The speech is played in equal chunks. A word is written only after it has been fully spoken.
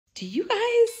Do you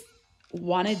guys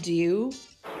want to do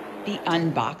the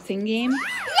unboxing game?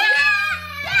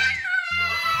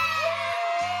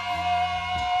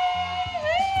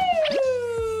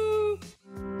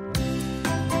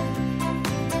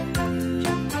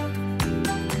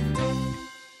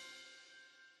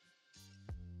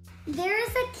 There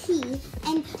is a key,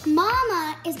 and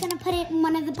Mama is going to put it in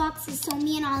one of the boxes so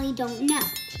me and Ollie don't know.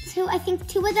 So I think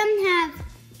two of them have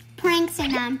pranks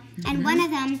in them, and one of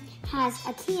them has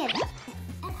a key in them.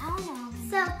 And I don't know.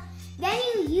 So then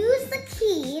you use the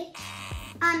key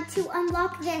to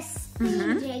unlock this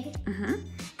thingy-jig. And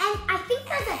I think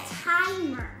there's a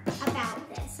timer about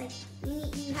this. Like,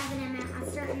 you have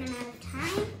a certain amount of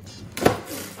time.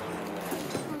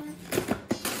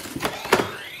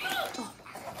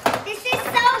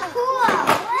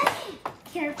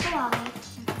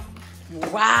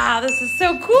 Wow, this is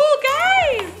so cool,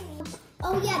 guys!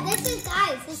 Oh yeah, this is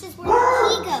where the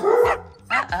key goes.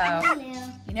 Uh-oh.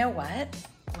 You know what?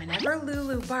 Whenever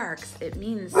Lulu barks, it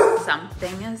means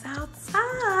something is outside.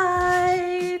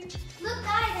 Look,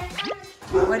 guys,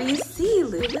 What do you see,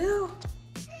 Lulu?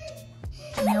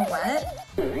 You know what?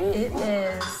 It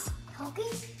is...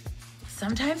 Turkeys?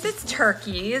 Sometimes it's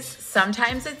turkeys,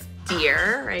 sometimes it's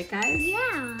deer, right, guys?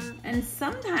 Yeah. And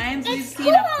sometimes It's we've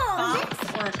seen a squirrels.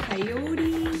 fox or a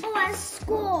coyote. Or a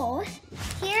skull.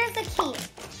 Here's the key.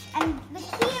 And the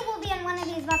key will be in one of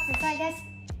these boxes. So I guess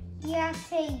you have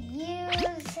to use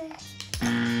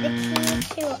the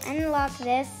key to unlock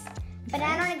this. But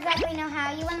I don't exactly know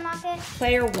how you unlock it.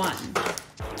 Player 1,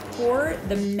 pour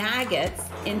the maggots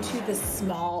into the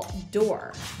small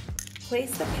door.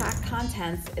 Place the packed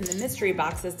contents in the mystery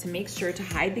boxes to make sure to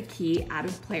hide the key out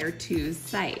of player 2's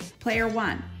sight. Player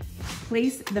 1,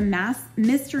 place the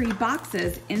mystery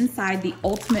boxes inside the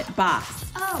ultimate box.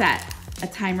 Set a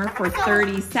timer for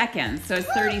 30 seconds. So it's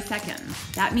 30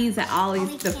 seconds. That means that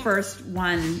Ollie's the first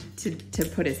one to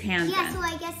put his hands in. Yeah, so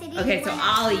I guess it is. Okay, so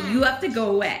Ollie, you have to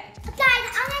go away. Guys,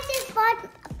 I'm gonna just watch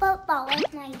football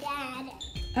with my dad.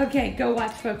 Okay, go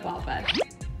watch football, bud.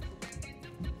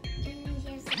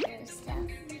 Here's the other stuff.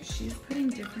 She's putting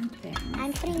different things.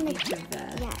 I'm putting the key.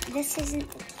 Yeah, this isn't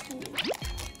the key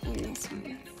in this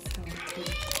one.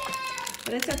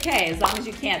 But it's okay, as long as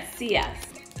you can't see us.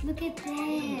 Look at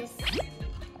this.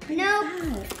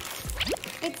 Nope.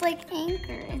 It's like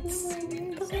anchor. So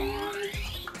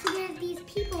there's these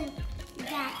people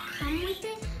that come with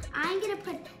it. I'm gonna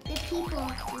put the people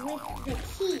with the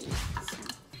key. So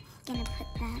I'm gonna put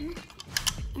them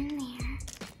in there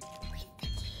with the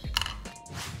key.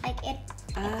 Like it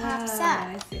pops up.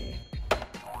 I see.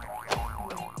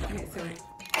 Okay, so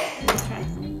let's try.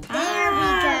 There we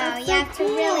go. So You have to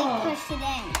really cool. push it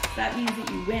in. That means that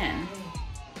you win.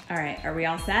 All right, are we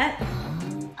all set?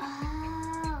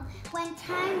 Oh, when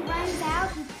time runs out,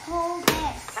 you pull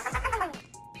this.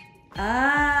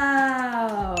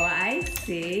 Oh, I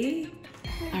see.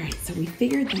 All right, so we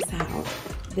figured this out.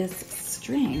 This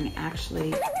string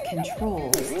actually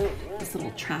controls this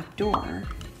little trap door,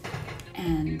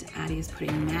 and Addie is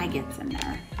putting maggots in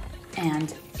there.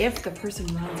 And if the person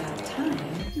runs out of time,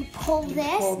 you pull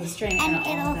the string and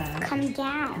all it'll come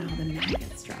down. And all the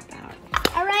maggots drop out.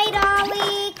 All right,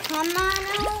 Ollie, come on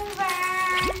over.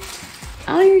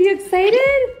 Ollie, are you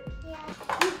excited? Yeah.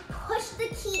 You push the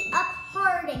key up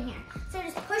hard in here. So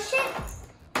just push it,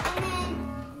 and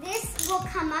then this will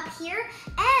come up here.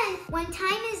 And when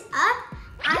time is up,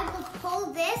 I will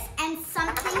pull this, and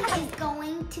something is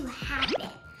going to happen.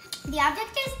 The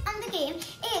objective of the game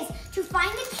is to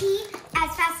find the key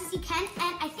as fast as you can,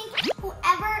 and I think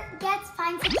whoever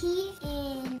finds the key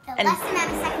in the less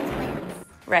amount of seconds wins.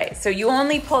 Right, so you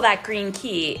only pull that green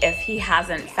key if he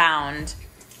hasn't found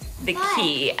the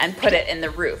key and put it in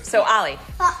the roof. So Ollie.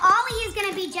 But Ollie is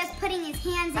gonna be just putting his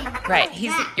hands in. Right,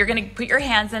 you're gonna put your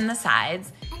hands in the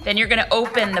sides, then you're gonna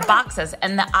open the boxes,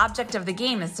 and the object of the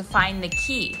game is to find the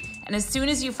key. And as soon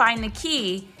as you find the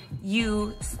key,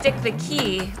 you stick the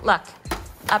key, look,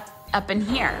 up in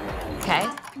here, okay?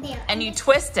 And you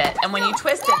twist it, and when you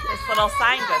twist it, this little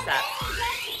sign goes up.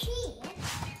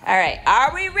 All right,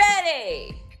 are we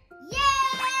ready?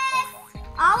 Yes!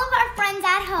 All of our friends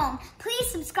at home, please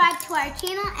subscribe to our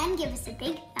channel and give us a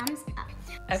big thumbs up.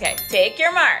 Okay, take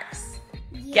your marks.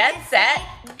 Yes. Get set,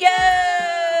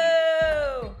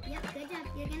 go! Yep, good job.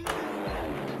 You're gonna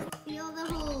feel the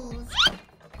holes.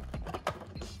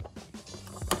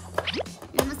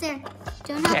 You're almost there.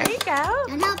 Don't help There you go.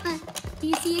 Don't help us. Do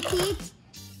you see a key?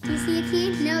 Do you see a key?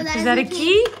 No, Is that a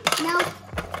key? No.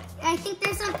 I think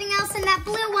there's something else in that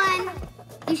blue one.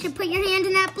 You should put your hand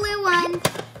in that blue one.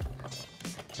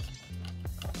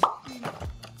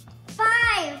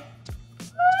 5,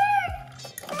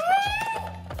 4,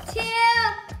 3,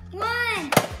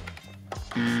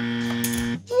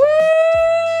 Woo!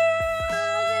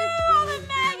 All the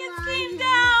maggots came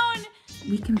down.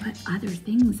 We can put other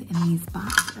things in these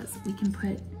boxes. We could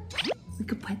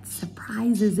put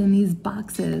surprises in these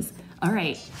boxes. All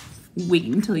right, wait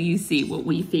until you see what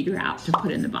we figure out to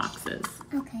put in the boxes.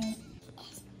 Okay.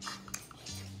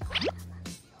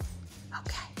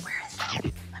 Okay, where is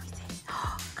it? Let me see.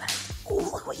 Oh, good. Oh,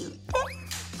 look what you did. Love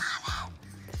it. All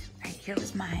right, here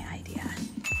was my idea.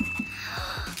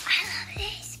 I love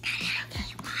this. Okay.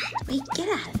 Wait, get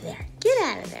out of there. Get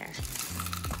out of there.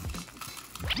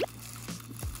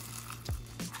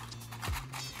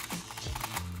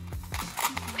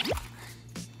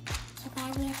 So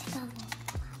bye, we have to go.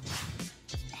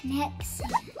 Next.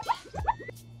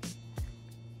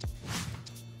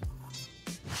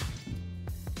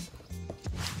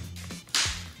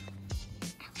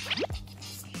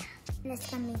 This is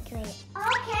gonna be great.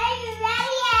 Okay, you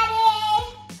ready, Eddie?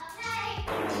 Okay.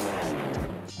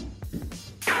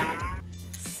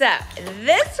 So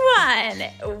this one,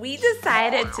 we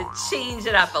decided to change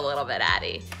it up a little bit,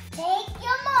 Addie. Take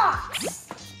your marks.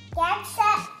 Get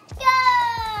set,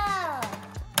 go!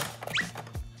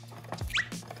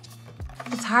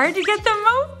 It's hard to get them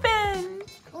open.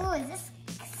 Ooh, is this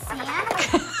sand?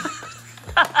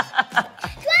 20,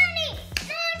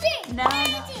 19, No,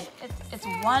 18. it's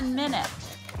 1 minute.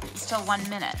 It's still 1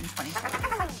 minute and 20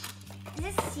 seconds. Is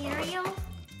this cereal?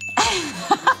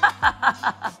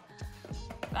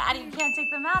 Addie, you can't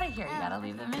take them out of here. You gotta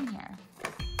leave them in here.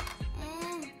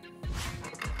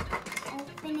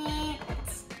 Open it. I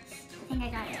think I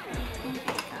got it.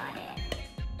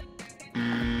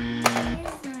 What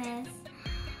is this?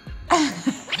 How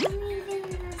many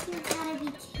fingers? You gotta be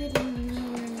kidding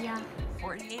me.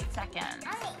 48 seconds.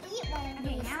 I'm gonna eat one.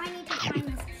 Okay, now I need to find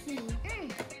this key.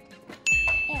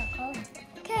 Ew, cold.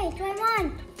 Okay,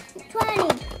 21,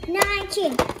 20,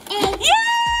 19, 18. Yay!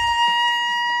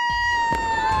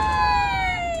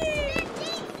 15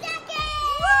 seconds!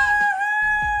 Woo!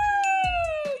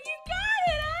 You got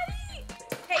it, Addie!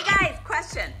 Hey guys,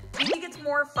 question. Do you think it's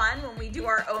more fun when we do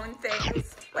our own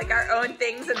things? Like our own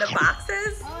things in the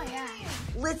boxes? Oh, yeah.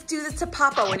 Let's do this to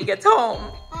Papa when he gets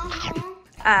home.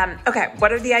 Okay,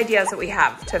 what are the ideas that we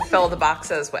have to fill the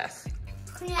boxes with?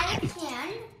 Kinetic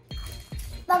can,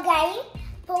 spaghetti,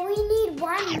 but we need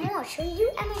one more. Should we do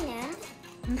M&M's?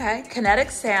 Okay, kinetic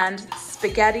sand,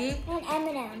 spaghetti. And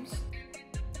M&M's.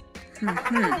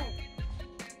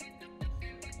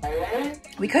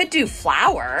 We could do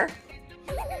flour.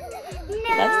 No.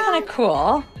 That's kind of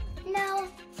cool. No.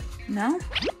 No?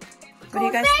 What do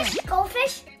you guys think?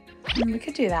 Goldfish? We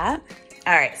could do that.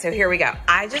 All right, so here we go.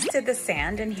 I just did the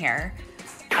sand in here.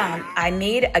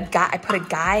 I put a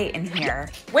guy in here.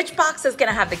 Which box is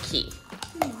gonna have the key?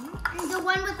 The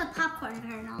one with the popcorn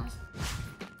kernels.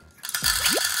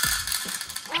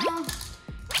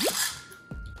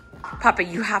 Papa,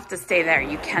 you have to stay there.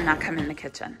 You cannot come in the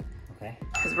kitchen. Okay.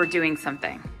 Because we're doing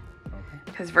something. Okay.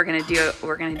 Because we're gonna do a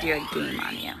game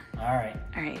on you. All right.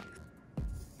 All right.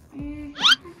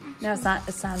 No, it's not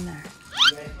in there.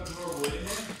 You guys put more wood in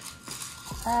there?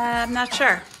 I'm not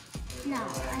sure. No,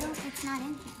 I don't. It's not in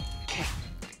here. Okay.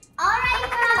 All right,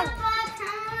 Papa,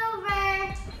 come over. All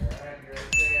right, you're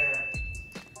right there.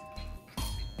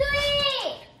 3,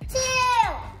 2,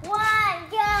 1,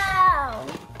 go.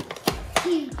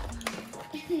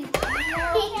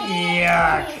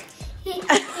 Yuck.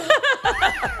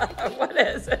 What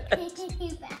is it?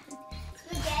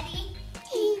 Spaghetti.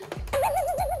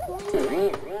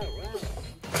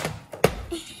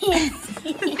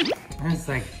 It's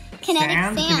like Kinetic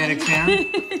sand, sand. kinetic sand.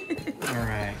 All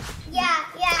right. Yeah.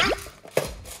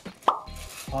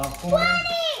 Popcorn. 20,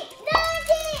 19,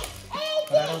 18,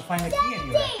 But I don't find the key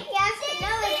anywhere. 17,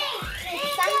 18,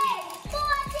 14,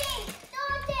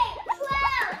 13,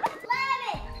 12,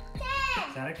 11, 10,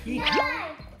 Is that a key? 9,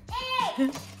 8,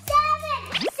 7,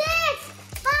 6,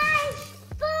 5,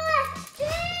 4, 3,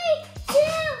 2,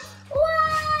 1.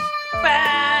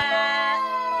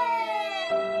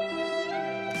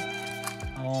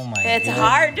 Oh my It's goodness.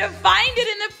 hard to find it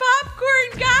in the popcorn,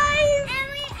 guys.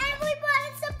 And we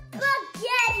bought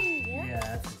spaghetti. Yeah,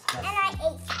 that's disgusting. And I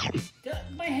ate.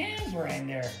 My hands were in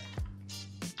there.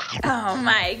 Oh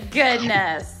my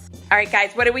goodness. All right,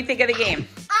 guys, what did we think of the game?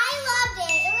 I loved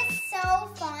it. It was so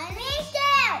fun. Me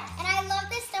too. And I love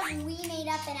the stuff we made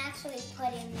up and actually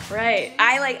put in there. Right.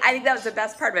 I think that was the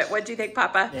best part of it. What did you think,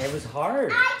 Papa? Yeah, it was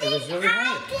hard. It was really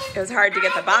hard. It was hard to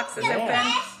get the boxes Yeah. open.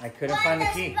 I couldn't find the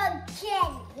key.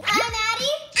 Spaghetti. I'm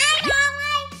Addie. I'm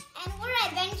Ollie. And we're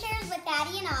Adventures with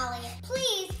Addie and Ollie.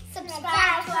 Please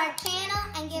subscribe to our channel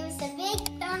and give us a big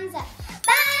thumbs up.